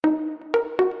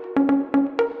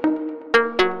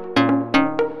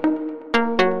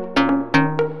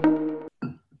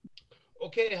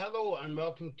Hello and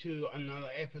welcome to another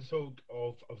episode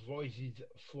of Voices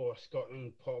for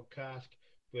Scotland podcast,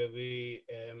 where we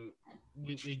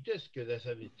just do this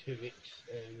every 2 weeks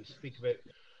and speak about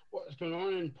what's going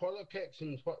on in politics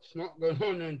and what's not going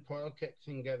on in politics,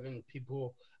 and giving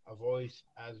people a voice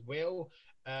as well.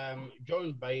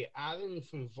 Joined by Aaron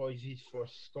from Voices for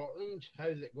Scotland.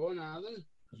 How's it going, Aaron?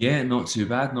 Yeah, not too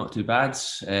bad, not too bad.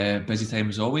 Busy time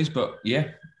as always, but yeah,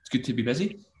 it's good to be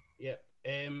busy. Yeah.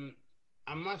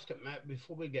 I must admit,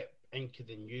 before we get into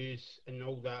the news and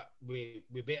all that, we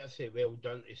better say well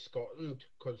done to Scotland,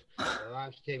 because the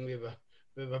last time we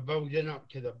were building up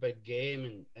to the big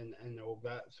game and all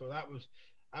that. So that was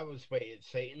quite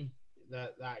exciting,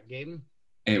 that game.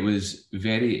 It was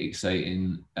very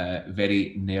exciting,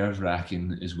 very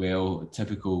nerve-wracking as well.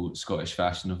 Typical Scottish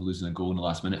fashion of losing a goal in the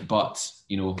last minute. But,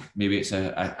 maybe it's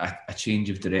a change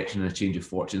of direction and a change of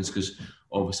fortunes, because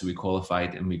obviously we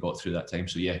qualified and we got through that time.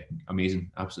 So, yeah, amazing,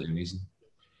 absolutely amazing.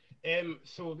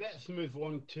 So let's move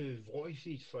on to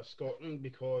Voices for Scotland,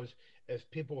 because if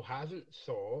people hasn't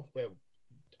saw, well,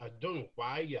 I don't know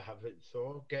why you haven't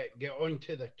saw. Get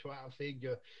onto the Twitter feed,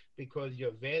 because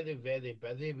you're very, very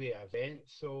busy with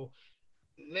events. So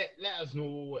let us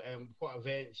know what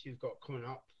events you've got coming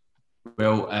up.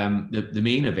 Well, the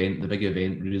main event, the big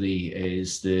event really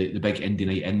is the big Indie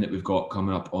Night In that we've got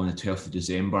coming up on the 12th of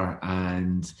December.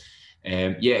 And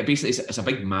basically it's a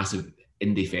big, massive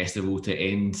indie festival to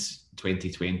end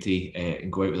 2020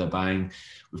 and go out with a bang.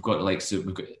 We've got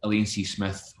we've got Elaine C.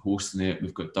 Smith hosting it.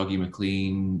 We've got Dougie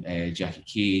McLean, Jackie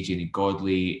Kay, Jenny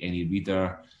Godley, Annie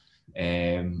Reader,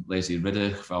 Leslie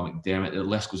Riddick, Val McDermott. The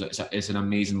list goes. It's an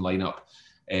amazing lineup,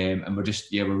 and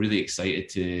we're really excited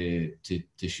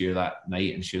to share that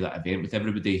night and share that event with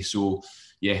everybody. So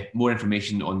yeah, more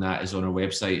information on that is on our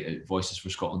website at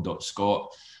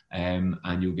voicesforscotland.scot.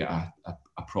 And you'll get a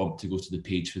prompt to go to the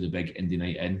page for the big Indie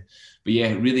Night In. But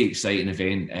yeah, really exciting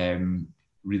event.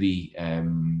 Really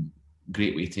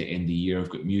great way to end the year. We've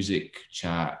got music,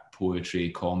 chat, poetry,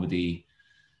 comedy,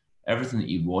 everything that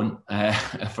you want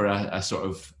for a sort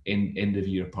of end of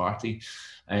year party.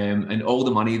 And all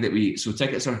the money that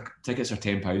tickets are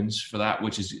 £10 for that,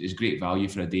 which is great value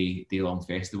for a day long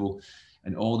festival.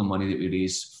 And all the money that we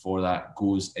raise for that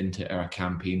goes into our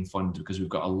campaign fund, because we've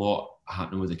got a lot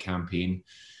happening with the campaign.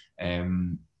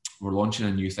 We're launching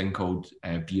a new thing called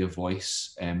Be a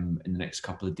Voice in the next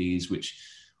couple of days, which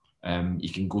you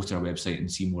can go to our website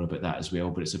and see more about that as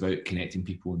well. But it's about connecting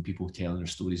people and people telling their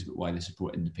stories about why they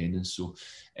support independence. So,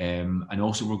 and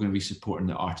also we're going to be supporting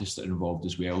the artists that are involved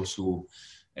as well. So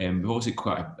we've also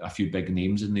quite a few big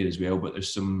names in there as well, but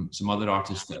there's some other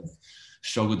artists that have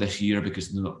struggled this year because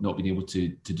they've not been able to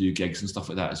do gigs and stuff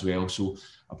like that as well. So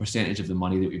a percentage of the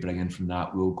money that we bring in from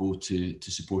that will go to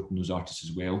supporting those artists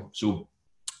as well. So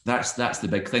that's the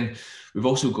big thing. We've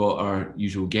also got our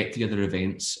usual get-together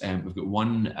events. We've got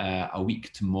one a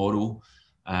week tomorrow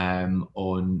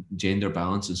on gender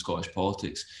balance in Scottish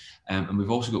politics. And we've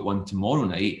also got one tomorrow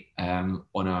night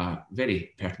on a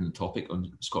very pertinent topic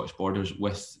on Scottish borders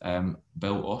with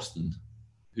Bill Austin,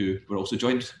 who we're also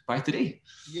joined by today.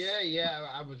 Yeah,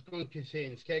 I was going to say,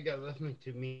 instead of listening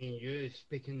to me and you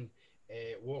speaking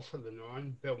waffle and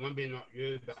on, well, maybe not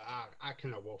you, but I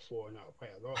kind of waffle on it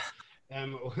quite a lot.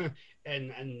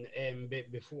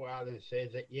 But before Alan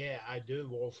says it, yeah, I do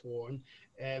waffle on,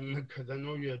 because I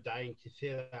know you're dying to say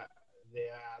that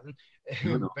there, Alan.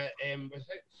 No. But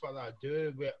without further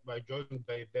ado, we're joined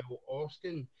by Bill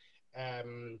Austin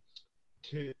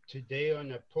today on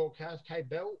the podcast. Hi,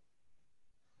 Bill.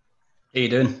 How you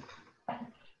doing?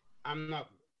 I'm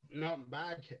not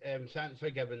bad. Thanks for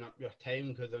giving up your time,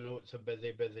 because I know it's a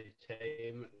busy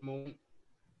time at the moment.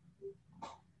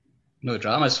 No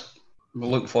dramas. We're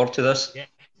looking forward to this. Yeah.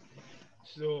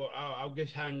 So I'll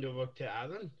just hand over to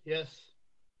Aaron. Yes.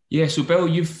 Yeah, so Bill,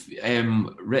 you've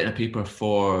written a paper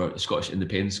for the Scottish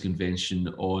Independence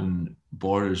Convention on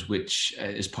borders, which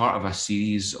is part of a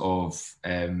series of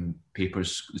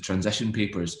papers, the transition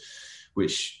papers,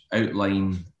 which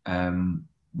outline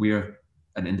where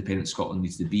an independent Scotland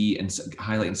needs to be and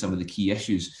highlighting some of the key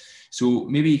issues. So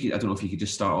maybe I don't know if you could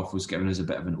just start off with giving us a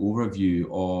bit of an overview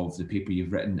of the paper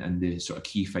you've written and the sort of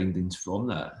key findings from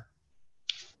that.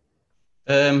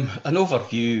 An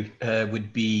overview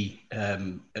would be,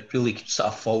 it really sort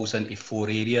of falls into four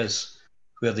areas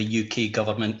where the UK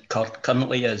government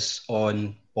currently is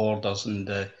on borders and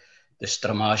the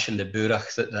Stramash and the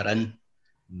Burach that they're in.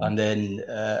 And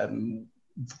then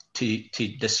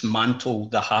to dismantle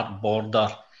the hard border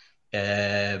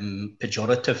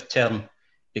pejorative term,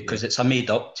 because it's a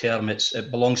made-up term. It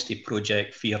belongs to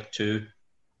Project Fear 2.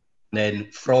 And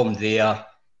then from there,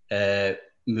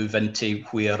 move into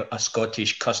where a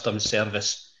Scottish customs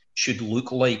service should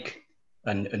look like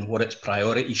and what its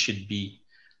priorities should be.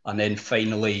 And then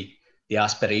finally, the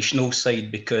aspirational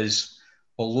side, because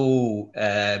although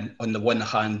on the one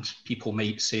hand, people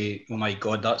might say, oh my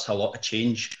God, that's a lot of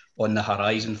change on the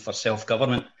horizon for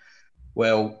self-government.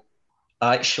 Well,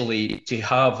 actually, to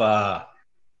have a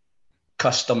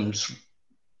customs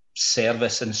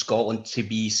service in Scotland to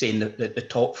be saying the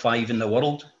top 5 in the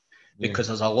world, because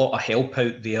there's a lot of help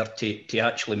out there to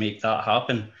actually make that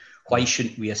happen. Why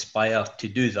shouldn't we aspire to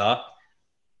do that,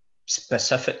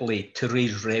 specifically to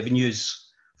raise revenues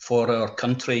for our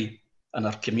country and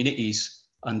our communities,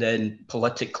 and then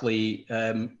politically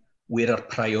where our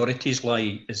priorities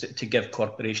lie? Is it to give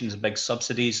corporations big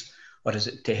subsidies, or is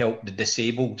it to help the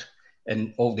disabled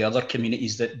and all the other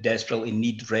communities that desperately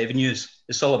need revenues?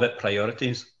 It's all about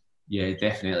priorities. Yeah,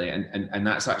 definitely, and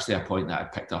that's actually a point that I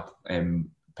picked up on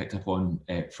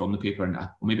from the paper, and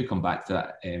I'll maybe come back to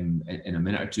that in a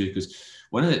minute or two, because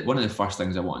one of the first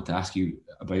things I wanted to ask you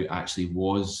about actually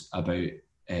was about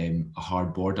a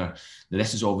hard border. Now,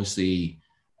 this has obviously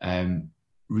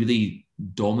really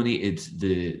dominated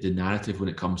the narrative when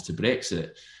it comes to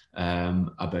Brexit,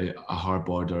 about a hard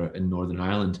border in Northern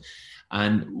Ireland.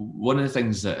 And one of the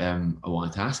things that I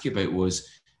wanted to ask you about was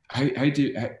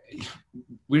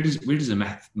where does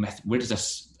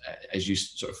this, as you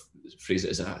sort of phrase it,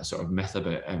 as a sort of myth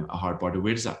about a hard border,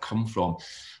 where does that come from,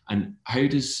 and how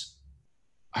does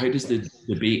the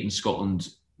debate in Scotland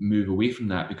move away from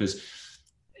that? Because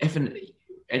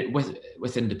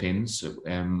with independence,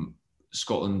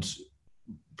 Scotland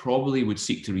probably would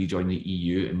seek to rejoin the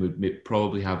EU and would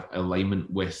probably have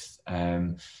alignment with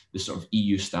the sort of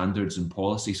EU standards and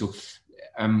policy. So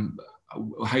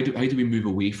how do we move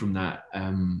away from that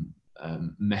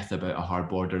myth about a hard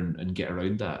border and get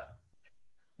around that?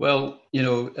 Well,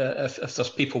 if there's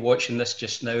people watching this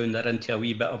just now and they're into a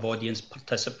wee bit of audience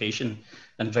participation,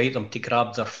 invite them to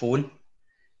grab their phone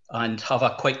and have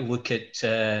a quick look at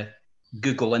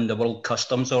Google in the World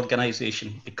Customs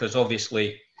Organization, because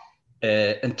obviously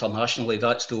internationally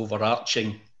that's the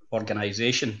overarching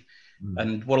organization.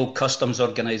 And World Customs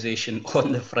Organization,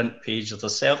 on the front page of the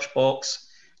search box,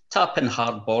 tap in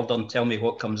hard border and tell me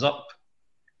what comes up.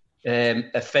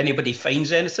 If anybody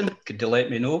finds anything, could they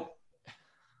let me know?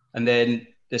 And then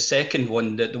the second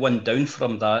one, the one down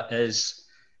from that, is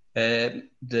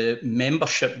the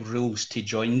membership rules to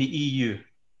join the EU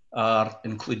are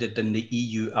included in the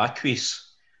EU acquis.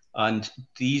 And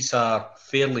these are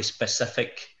fairly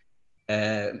specific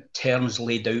terms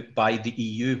laid out by the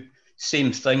EU.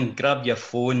 Same thing, grab your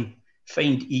phone,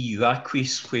 find EU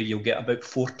acquis, where you'll get about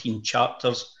 14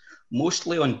 chapters,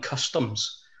 mostly on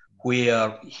customs,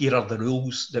 where here are the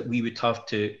rules that we would have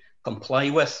to comply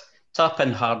with. Tap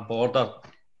in hard border,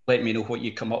 let me know what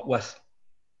you come up with.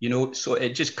 So it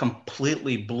just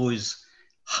completely blows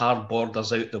hard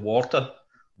borders out the water.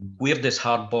 Where does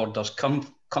hard borders come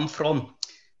from?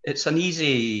 It's an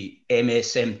easy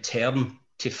MSM term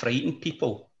to frighten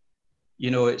people.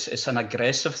 It's an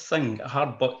aggressive thing.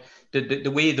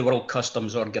 The way the World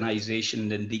Customs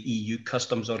Organization and the EU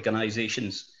customs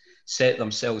organizations set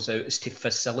themselves out is to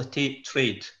facilitate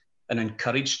trade and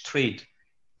encourage trade.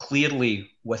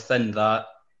 Clearly, within that,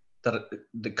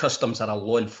 the customs are a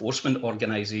law enforcement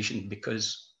organization,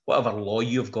 because whatever law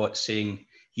you've got saying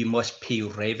you must pay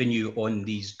revenue on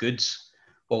these goods,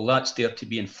 well, that's there to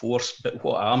be enforced. But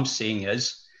what I'm saying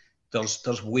is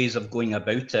there's ways of going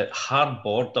about it. Hard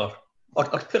border, or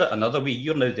put it another way,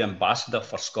 you're now the ambassador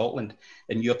for Scotland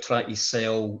and you're trying to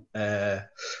sell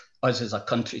us as a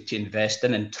country to invest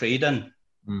in and trade in.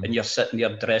 And you're sitting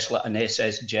there dressed like an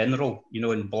SS general,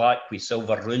 in black with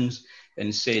silver runes,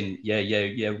 and saying,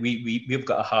 we've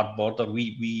got a hard border.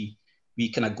 We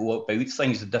kind of go about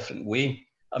things a different way.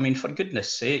 I mean, for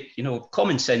goodness sake,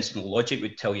 common sense and logic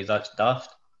would tell you that's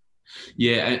daft.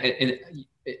 Yeah, and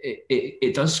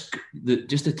it does.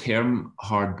 Just the term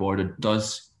hard border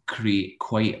does create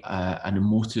quite an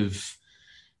emotive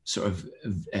sort of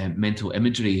mental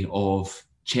imagery of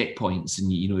checkpoints,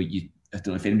 and I don't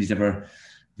know if anybody's ever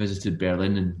visited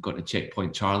Berlin and got to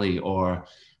Checkpoint Charlie, or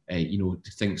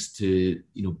thinks to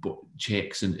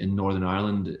checks in Northern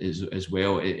Ireland as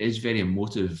well. It is very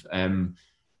emotive, and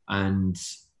I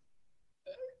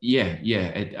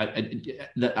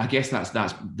guess that's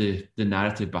the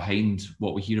narrative behind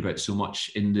what we hear about so much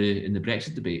in the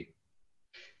Brexit debate.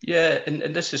 Yeah,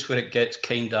 and this is where it gets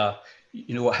kind of,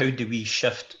 how do we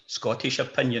shift Scottish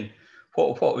opinion?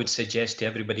 What I would suggest to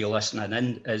everybody listening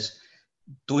in is,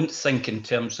 don't think in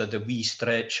terms of the wee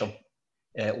stretch of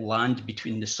land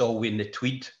between the Solway and the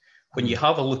Tweed. When you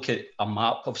have a look at a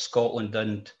map of Scotland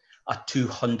and a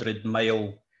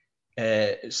 200-mile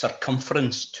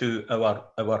circumference to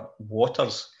our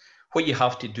waters. What you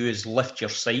have to do is lift your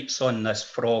sights on this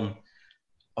from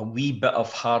a wee bit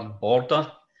of hard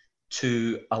border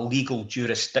to a legal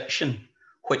jurisdiction,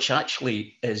 which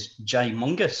actually is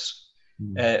gymongous.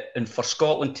 And for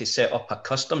Scotland to set up a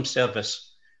customs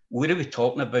service, what are we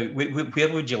talking about?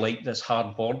 Where would you like this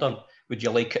hard border? Would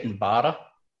you like it in Barra?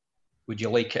 Would you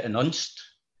like it in Unst?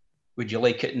 Would you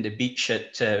like it in the beach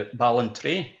at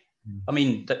Ballantrae? I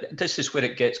mean, this is where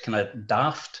it gets kind of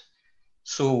daft.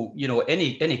 So, you know,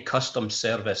 any customs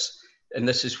service, and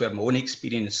this is where my own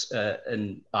experience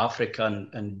in Africa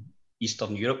and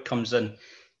Eastern Europe comes in.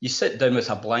 You sit down with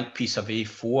a blank piece of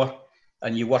A4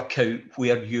 and you work out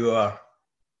where your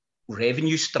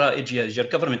revenue strategy is. Your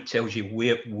government tells you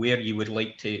where you would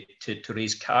like to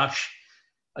raise cash,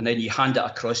 and then you hand it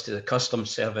across to the customs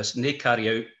service, and they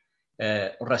carry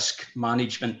out risk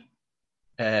management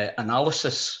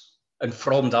analysis, and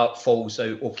from that falls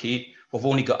out, okay, we've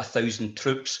only got 1,000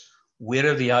 troops.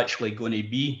 Where are they actually going to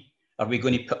be? Are we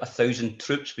going to put 1,000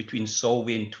 troops between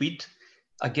Solway and Tweed?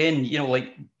 Again, you know,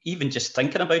 like even just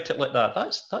thinking about it like that,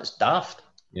 that's daft.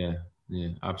 Yeah,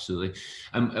 absolutely.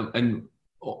 And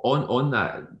on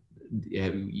that,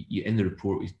 in the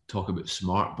report we talk about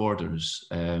smart borders.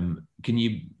 Can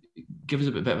you give us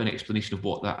a bit of an explanation of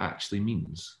what that actually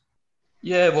means?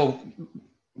 Yeah, well,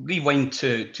 rewind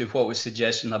to what was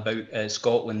suggesting about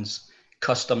Scotland's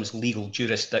customs legal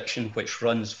jurisdiction, which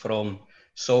runs from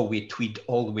Solway, Tweed,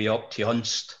 all the way up to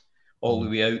Unst, all the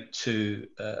way out to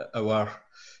our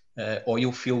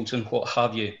oil fields and what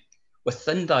have you.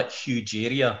 Within that huge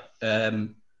area,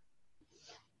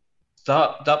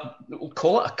 that we'll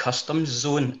call it a customs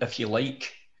zone, if you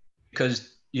like,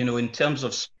 because, you know, in terms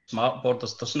of smart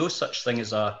borders, there's no such thing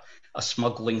as a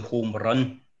smuggling home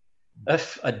run.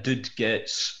 If a dude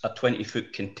gets a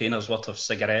 20-foot container's worth of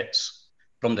cigarettes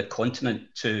from the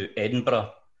continent to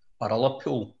Edinburgh or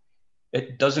Ullapool,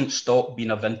 it doesn't stop being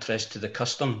of interest to the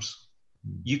customs.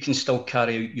 You can still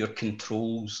carry out your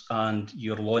controls and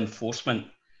your law enforcement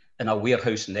in a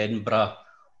warehouse in Edinburgh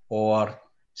or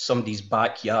somebody's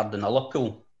backyard in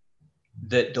Ullapool.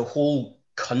 The whole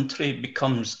country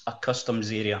becomes a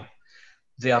customs area.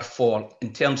 Therefore,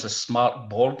 in terms of smart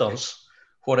borders,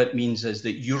 what it means is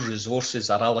that your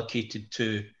resources are allocated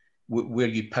to where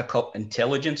you pick up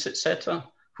intelligence, etc.,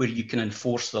 where you can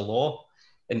enforce the law.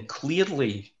 And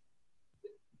clearly,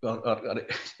 what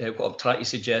I'm trying to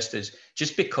suggest is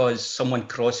just because someone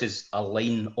crosses a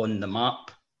line on the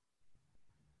map,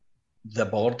 the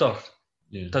border,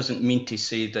 doesn't mean to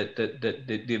say that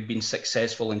they've been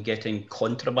successful in getting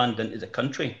contraband into the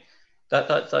country.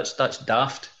 That's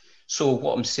daft. So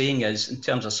what I'm saying is, in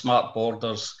terms of smart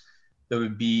borders, there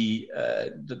would be,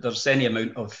 there's any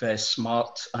amount of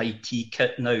smart IT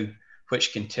kit now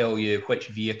which can tell you which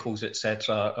vehicles,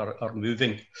 etc., are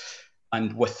moving.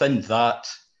 And within that,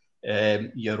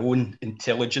 your own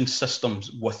intelligence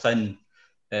systems within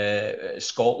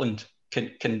Scotland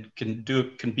can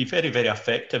be very, very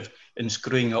effective in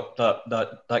screwing up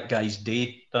that guy's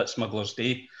day, that smuggler's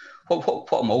day. What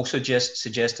I'm also just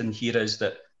suggesting here is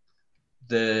that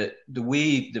the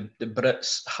way the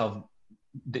Brits have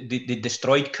they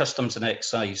destroyed customs and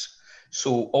excise.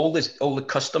 So all the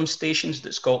customs stations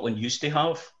that Scotland used to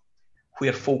have,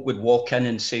 where folk would walk in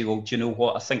and say, well, do you know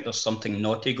what? I think there's something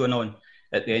naughty going on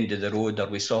at the end of the road, or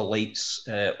we saw lights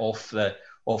off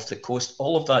the coast.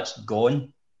 All of that's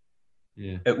gone.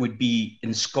 Yeah. It would be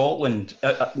in Scotland,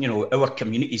 you know, our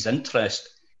community's interest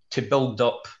to build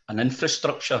up an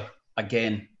infrastructure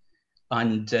again,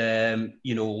 and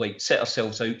you know, like set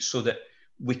ourselves out so that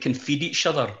we can feed each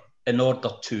other in order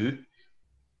to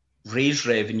raise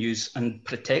revenues and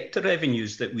protect the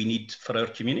revenues that we need for our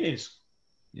communities.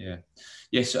 Yeah.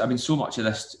 Yes, I mean, so much of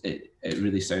this, it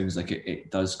really sounds like it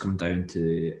does come down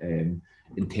to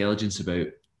intelligence about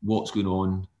what's going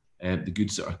on, the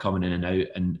goods that are coming in and out,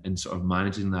 and sort of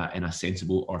managing that in a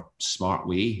sensible or smart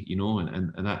way, you know,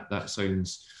 and that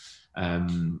sounds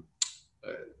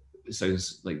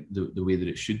sounds like the way that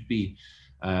it should be.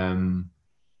 And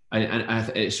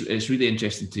it's really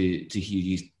interesting to hear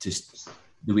you, just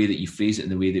the way that you phrase it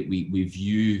and the way that we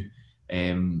view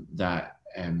that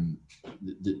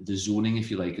the zoning,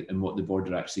 if you like, and what the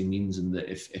border actually means, and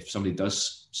that if somebody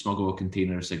does smuggle a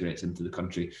container of cigarettes into the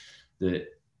country, that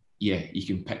you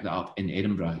can pick that up in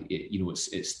Edinburgh. You know,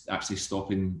 it's actually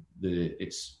stopping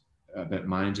it's about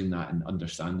managing that and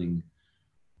understanding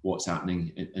what's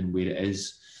happening and where it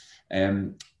is.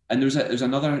 And there's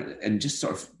another, and just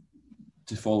sort of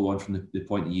to follow on from the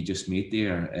point that you just made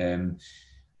there,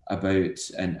 about,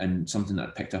 and something that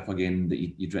I picked up again that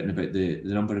you'd written about the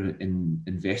number of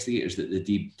investigators that the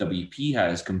DWP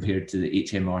has compared to the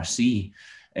HMRC.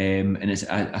 And it's,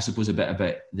 I suppose, a bit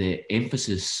about the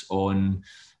emphasis on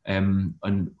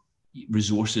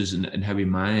resources and how we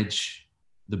manage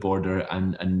the border,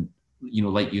 and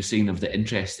like you're saying, of the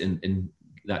interest in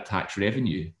that tax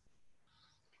revenue.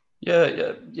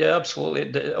 Yeah,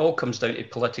 absolutely. It all comes down to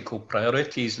political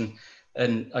priorities,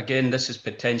 and again, this is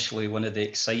potentially one of the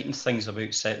exciting things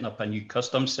about setting up a new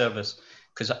customs service,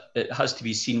 because it has to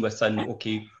be seen within,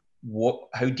 okay,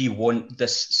 how do you want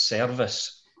this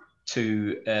service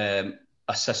to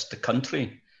assist the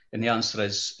country? And the answer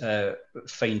is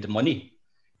find the money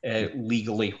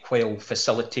legally while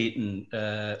facilitating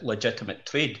legitimate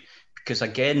trade. Because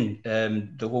again,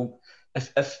 the whole,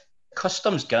 if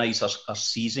customs guys are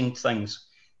seizing things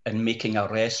and making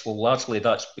arrests, well, largely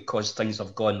that's because things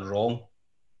have gone wrong.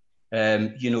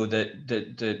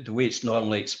 The way it's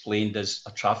normally explained is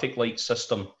a traffic light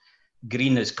system.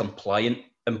 Green is compliant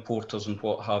importers and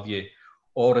what have you.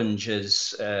 Orange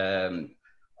is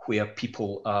where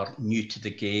people are new to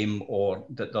the game or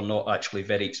that they're not actually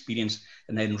very experienced.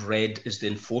 And then red is the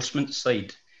enforcement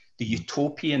side. The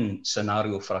utopian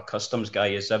scenario for a customs guy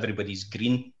is everybody's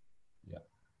green. Yeah.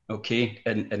 Okay.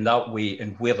 And that way,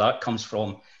 and where that comes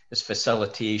from is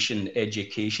facilitation,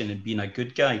 education, and being a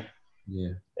good guy.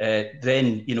 Yeah.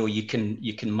 Then, you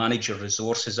can manage your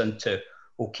resources into,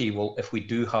 okay, well, if we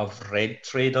do have red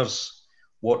traders,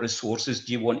 what resources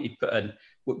do you want to put in?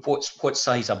 What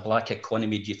size of black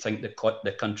economy do you think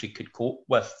the country could cope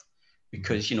with?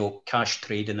 Because, cash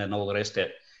trading and all the rest of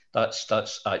it,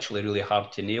 that's actually really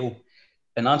hard to nail.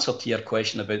 In answer to your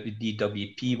question about the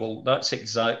DWP, well, that's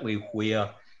exactly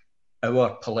where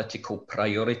our political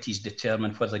priorities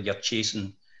determine whether you're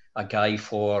chasing a guy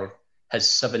for his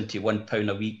 £71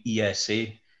 a week ESA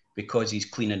because he's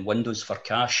cleaning windows for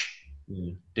cash.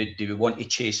 Mm. Do we want to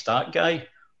chase that guy?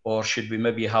 Or should we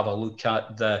maybe have a look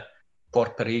at the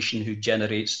corporation who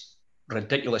generates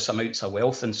ridiculous amounts of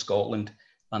wealth in Scotland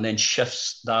and then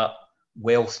shifts that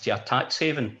wealth to a tax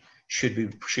haven? Should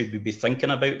we be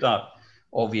thinking about that?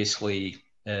 Obviously,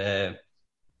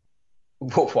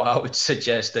 what I would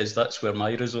suggest is that's where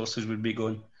my resources would be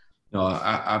going. No,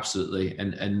 absolutely.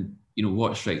 And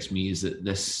what strikes me is that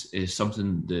this is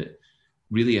something that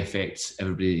really affects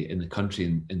everybody in the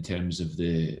country in terms of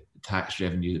the tax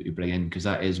revenue that we bring in, because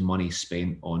that is money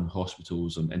spent on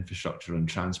hospitals, on infrastructure, on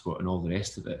transport, and all the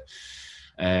rest of it.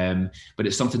 But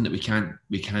it's something that we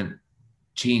can't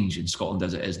change in Scotland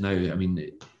as it is now. I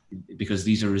mean, because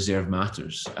these are reserved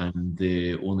matters, and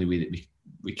the only way that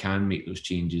we can make those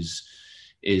changes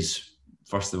is,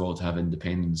 first of all, to have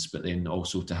independence, but then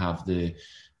also to have the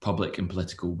public and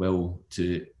political will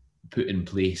to put in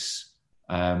place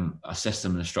a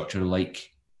system and a structure like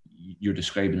you're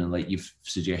describing and like you've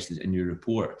suggested in your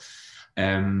report.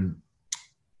 Do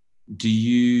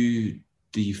you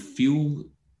feel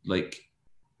like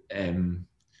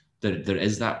there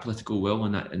is that political will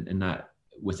in that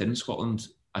within Scotland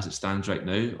as it stands right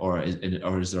now, or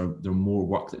is there more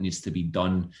work that needs to be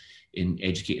done in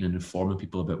educating and informing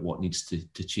people about what needs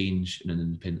to change in an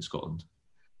independent Scotland?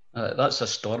 That's a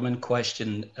storming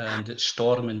question, and it's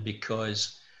storming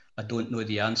because I don't know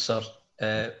the answer.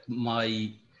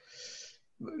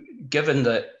 Given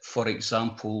that, for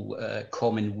example,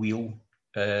 Commonweal,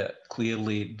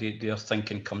 clearly their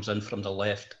thinking comes in from the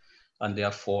left, and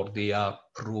therefore they are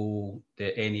pro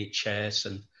the NHS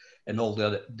and all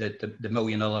the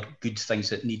million other good things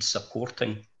that need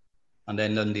supporting. And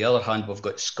then on the other hand, we've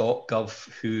got ScotGov,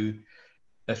 who,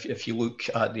 if you look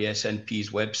at the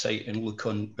SNP's website and look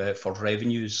on for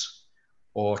revenues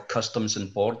or customs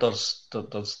and borders,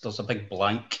 there's a big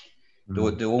blank.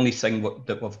 Mm. The only thing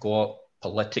that we've got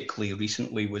politically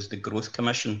recently was the Growth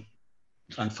Commission.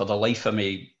 And for the life of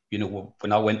me,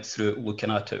 when I went through it,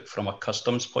 looking at it from a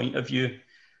customs point of view,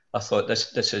 I thought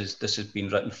this has been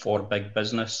written for big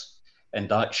business.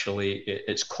 And actually,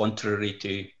 it's contrary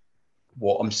to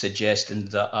what I'm suggesting,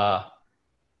 that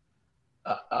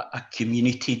a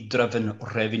community-driven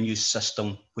revenue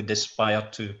system would aspire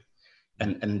to,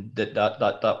 and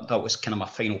that was kind of my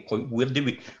final point. Where do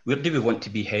we want to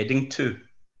be heading to?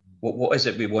 What is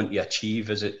it we want to achieve?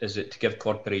 Is it to give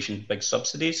corporations big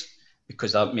subsidies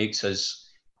because that makes us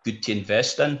good to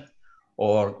invest in,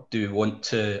 or do we want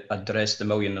to address the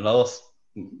million and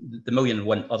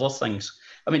one other things?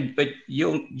 I mean, but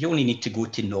you only need to go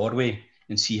to Norway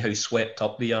and see how swept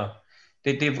up they are.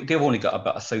 They've only got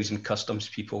about 1,000 customs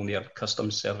people in their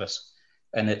customs service,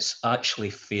 and it's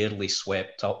actually fairly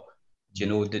swept up.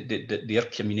 Their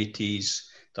communities,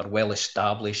 they're well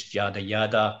established, yada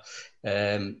yada.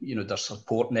 their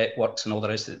support networks and all the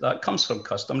rest of it. That comes from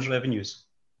customs revenues.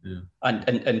 Yeah.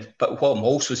 But what I'm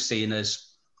also saying is,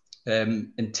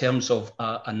 in terms of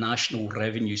a national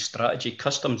revenue strategy,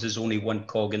 customs is only one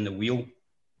cog in the wheel.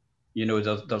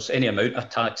 There's any amount of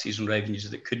taxes and revenues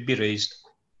that could be raised,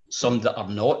 some that are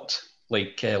not,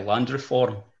 like land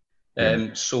reform.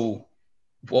 So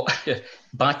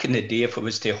back in the day, if I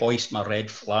was to hoist my red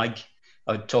flag,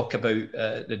 I would talk about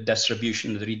the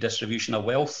redistribution of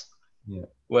wealth. Yeah.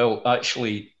 Well,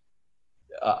 actually,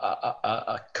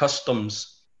 a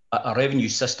revenue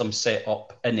system set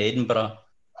up in Edinburgh,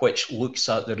 which looks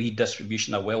at the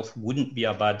redistribution of wealth, wouldn't be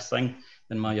a bad thing,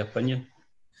 in my opinion.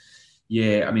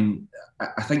 Yeah, I mean,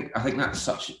 I think that's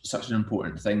such an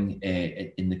important thing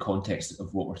in the context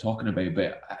of what we're talking about.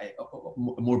 But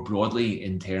more broadly,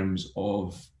 in terms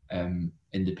of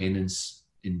independence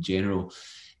in general,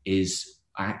 is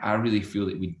I really feel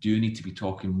that we do need to be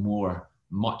talking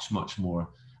much more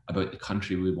about the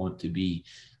country we want to be.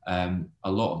 A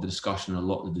lot of the discussion, a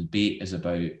lot of the debate is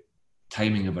about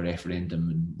timing of a referendum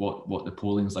and what the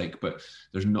polling's like. But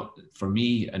there's not, for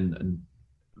me, and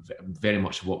very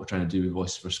much what we're trying to do with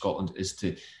Voice for Scotland is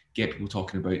to get people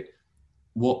talking about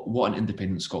what an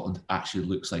independent Scotland actually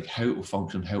looks like, how it will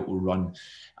function, how it will run.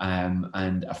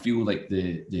 And I feel like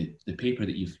the paper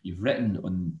that you've written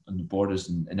on the borders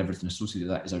and everything associated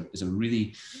with that is a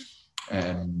really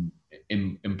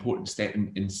important step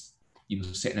in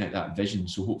setting out that vision.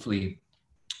 So hopefully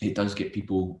it does get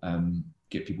people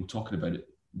talking about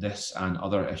this and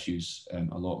other issues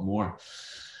a lot more.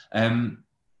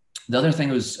 The other thing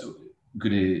I was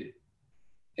going to,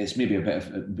 it's maybe a bit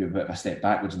of a step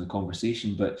backwards in the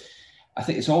conversation, but I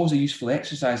think it's always a useful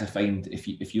exercise. I find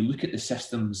if you look at the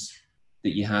systems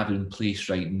that you have in place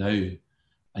right now,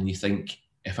 and you think,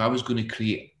 if I was going to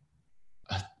create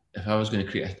a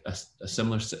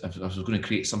similar, if I was going to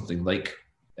create something like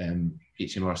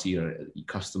HMRC or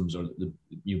customs or the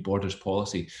new borders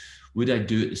policy, would I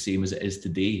do it the same as it is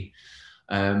today?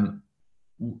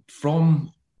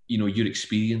 From your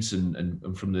experience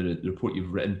and from the report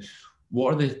you've written,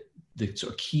 what are the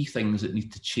sort of key things that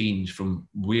need to change from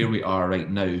where we are right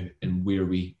now and where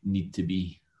we need to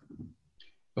be?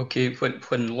 Okay,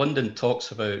 when London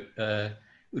talks about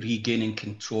regaining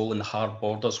control in the hard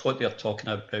borders, what they're talking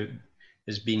about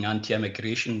is being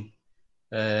anti-immigration.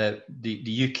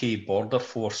 The UK border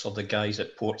force are the guys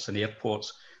at ports and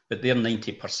airports, but they're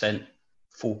 90%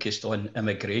 focused on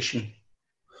immigration.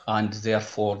 And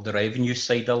therefore, the revenue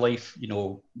side of life,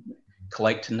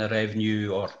 collecting the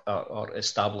revenue or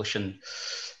establishing,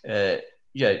 the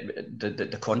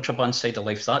contraband side of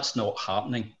life, that's not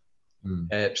happening.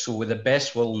 So, with the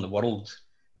best will in the world,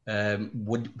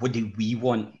 what do we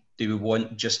want? Do we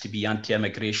want just to be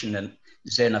anti-immigration and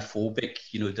xenophobic?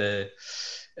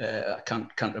 I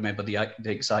can't remember the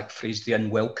exact phrase, the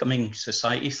unwelcoming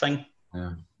society thing.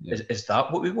 Yeah. Is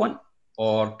that what we want,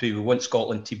 or do we want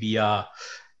Scotland to be a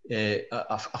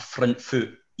front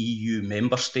foot EU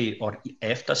member state or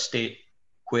EFTA state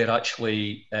where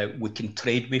actually we can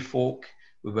trade with folk,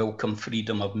 we welcome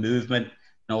freedom of movement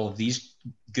and all of these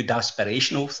good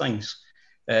aspirational things?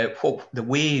 The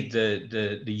way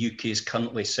the UK is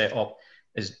currently set up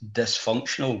is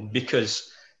dysfunctional,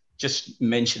 because just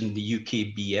mentioning the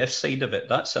UK BF side of it,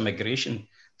 that's immigration.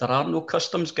 There are no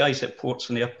customs guys at ports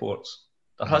and airports.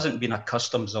 There hasn't been a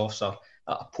customs officer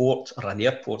at a port or an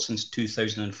airport since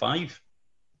 2005.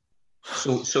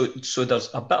 So there's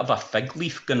a bit of a fig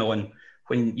leaf going on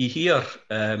when you hear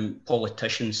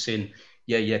politicians saying,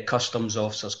 yeah, customs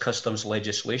officers, customs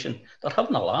legislation. They're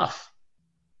having a laugh.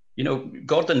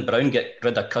 Gordon Brown got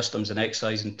rid of customs and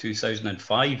excise in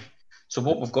 2005. So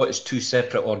what we've got is two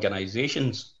separate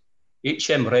organisations.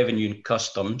 HM Revenue and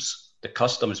Customs, the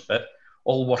customs bit,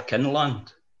 all work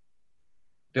inland.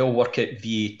 They all work at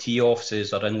VAT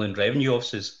offices or inland revenue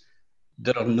offices.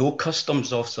 There are no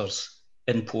customs officers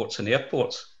in ports and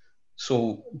airports.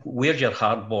 So where's your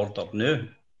hard border now?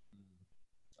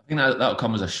 I think that'll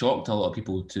come as a shock to a lot of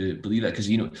people to believe that, because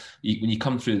when you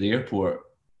come through the airport,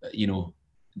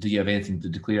 do you have anything to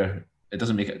declare? It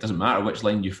doesn't matter which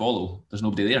line you follow. There's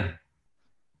nobody there.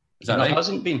 Is that right? There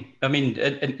hasn't been. I mean,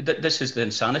 this is the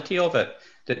insanity of it.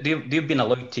 That they've been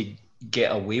allowed to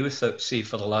get away with it, say,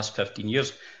 for the last 15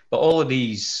 years. But all of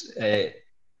these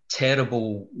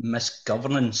terrible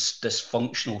misgovernance,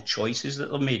 dysfunctional choices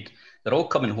that they've made, they're all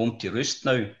coming home to roost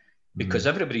now, because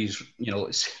everybody's,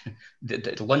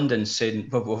 London's saying,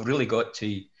 well, we've really got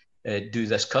to do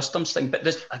this customs thing. But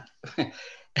this,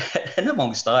 and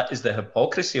amongst that is the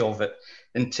hypocrisy of it,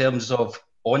 in terms of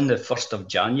on the 1st of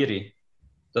January,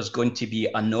 there's going to be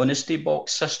an honesty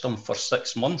box system for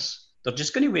 6 months. They're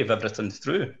just going to wave everything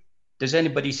through. Does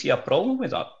anybody see a problem with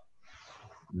that?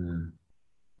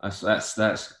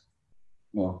 That's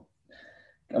well,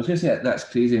 I was going to say that's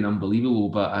crazy and unbelievable,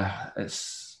 but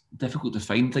it's difficult to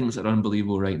find things that are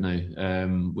unbelievable right now,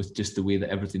 with just the way that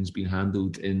everything's been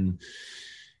handled in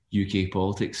UK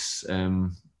politics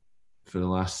for the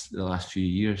last few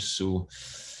years. So,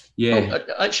 yeah. Well,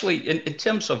 actually, in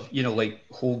terms of,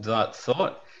 hold that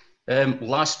thought,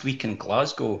 last week in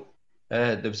Glasgow,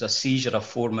 there was a seizure of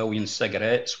 4 million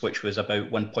cigarettes, which was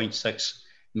about 1.6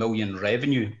 million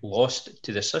revenue lost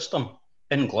to the system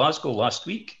in Glasgow last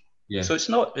week. Yeah. So it's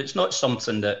not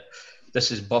something that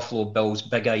this is Buffalo Bill's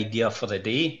big idea for the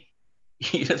day.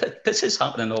 This is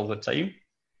happening all the time.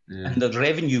 Yeah. And the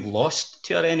revenue lost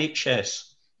to our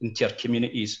NHS and to our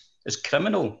communities is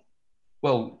criminal.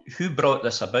 Well, who brought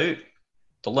this about?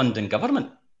 The London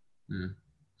government. Mm.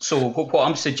 So what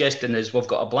I'm suggesting is we've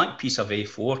got a blank piece of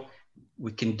A4.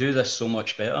 We can do this so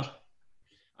much better.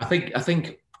 I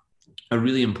think a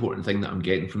really important thing that I'm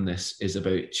getting from this is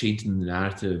about changing the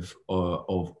narrative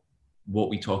of what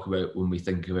we talk about when we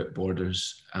think about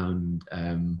borders, and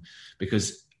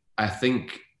because I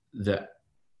think that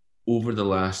over the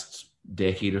last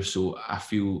decade or so, I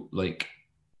feel like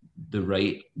the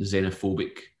right, the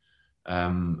xenophobic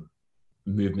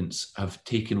movements have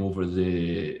taken over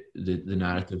the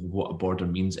narrative of what a border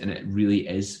means, and it really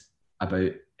is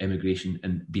about immigration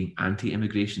and being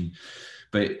anti-immigration.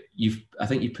 But I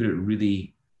think you put it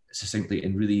really succinctly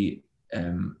and really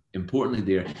importantly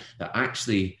there, that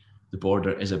actually the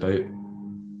border is about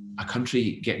a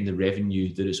country getting the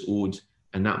revenue that is owed,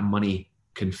 and that money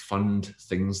can fund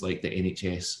things like the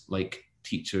NHS, like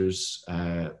teachers,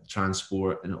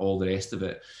 transport, and all the rest of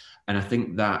it. And I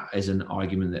think that is an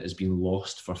argument that has been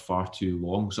lost for far too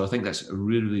long. So I think that's a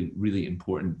really, really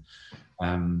important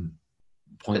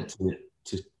point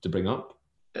to bring up.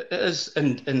 It is,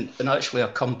 and actually, I'll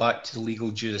come back to the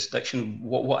legal jurisdiction.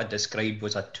 What I described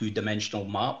was a two-dimensional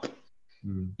map.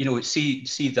 Mm.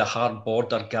 See the hard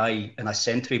border guy in a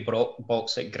Sentry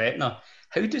box at Gretna.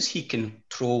 How does he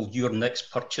control your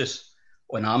next purchase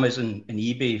on Amazon and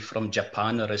eBay from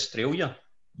Japan or Australia?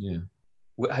 Yeah.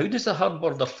 How does the hard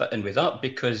border fit in with that?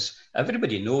 Because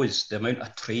everybody knows the amount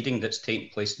of trading that's taking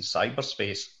place in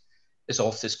cyberspace is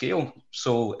off the scale.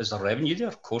 So is there revenue there?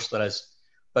 Of course there is.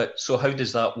 But so how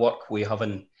does that work? We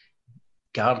having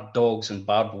guard dogs and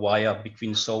barbed wire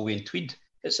between Solway and Tweed.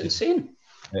 It's insane.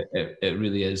 It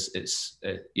really is. It's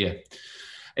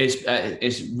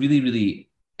It's really, really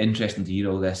interesting to hear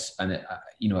all this, and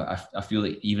I feel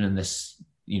like even in this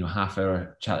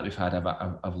half-hour chat that we've had,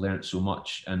 I've learned so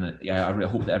much, and I really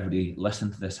hope that everybody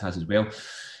listening to this has as well.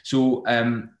 So,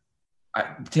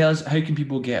 tell us, how can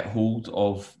people get hold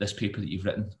of this paper that you've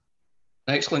written?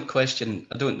 Excellent question.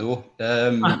 I don't know,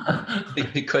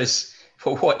 because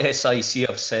what SIC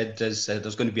have said is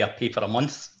there's going to be a paper a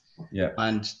month. Yeah.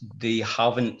 And they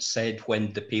haven't said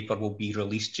when the paper will be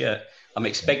released yet. I'm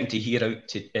expecting to hear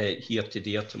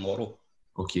today or tomorrow.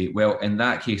 Okay, well, in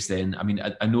that case then, I mean,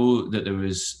 I know that there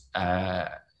was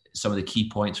some of the key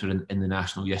points were in the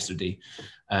National yesterday.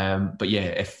 But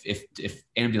yeah, if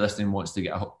anybody listening wants to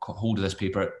get a hold of this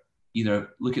paper, either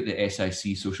look at the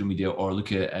SIC social media or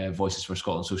look at Voices for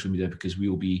Scotland social media, because we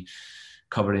will be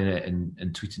covering it and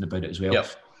tweeting about it as well. Yep.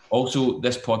 Also,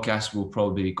 this podcast will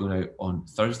probably be going out on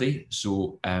Thursday.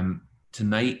 So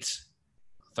tonight,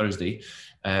 Thursday,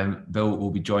 Bill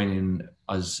will be joining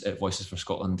us at Voices for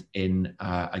Scotland in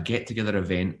a get-together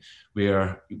event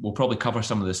where we'll probably cover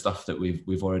some of the stuff that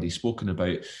we've already spoken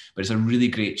about, but it's a really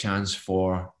great chance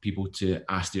for people to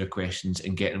ask their questions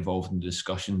and get involved in the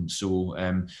discussion. So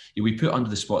we put under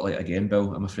the spotlight again,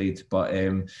 Bill, I'm afraid, but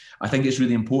I think it's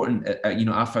really important.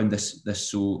 I found this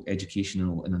so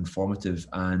educational and informative,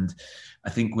 and I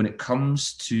think when it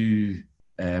comes to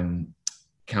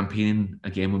campaigning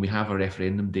again, when we have a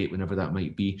referendum date, whenever that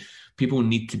might be, people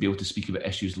need to be able to speak about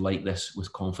issues like this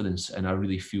with confidence, and I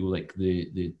really feel like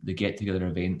the get together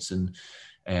events and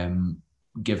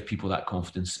give people that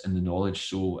confidence and the knowledge.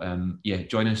 So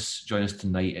join us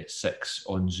tonight at 6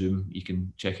 on Zoom. You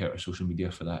can check out our social media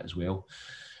for that as well.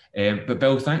 But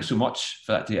Bill, thanks so much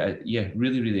for that day.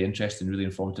 Really, really interesting, really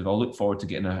informative. I'll look forward to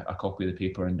getting a copy of the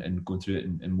paper and going through it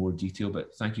in more detail,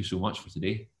 but thank you so much for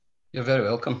today. You're very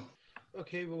welcome.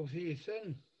 Okay, we'll see you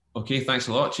soon. Okay, thanks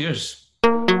a lot. Cheers.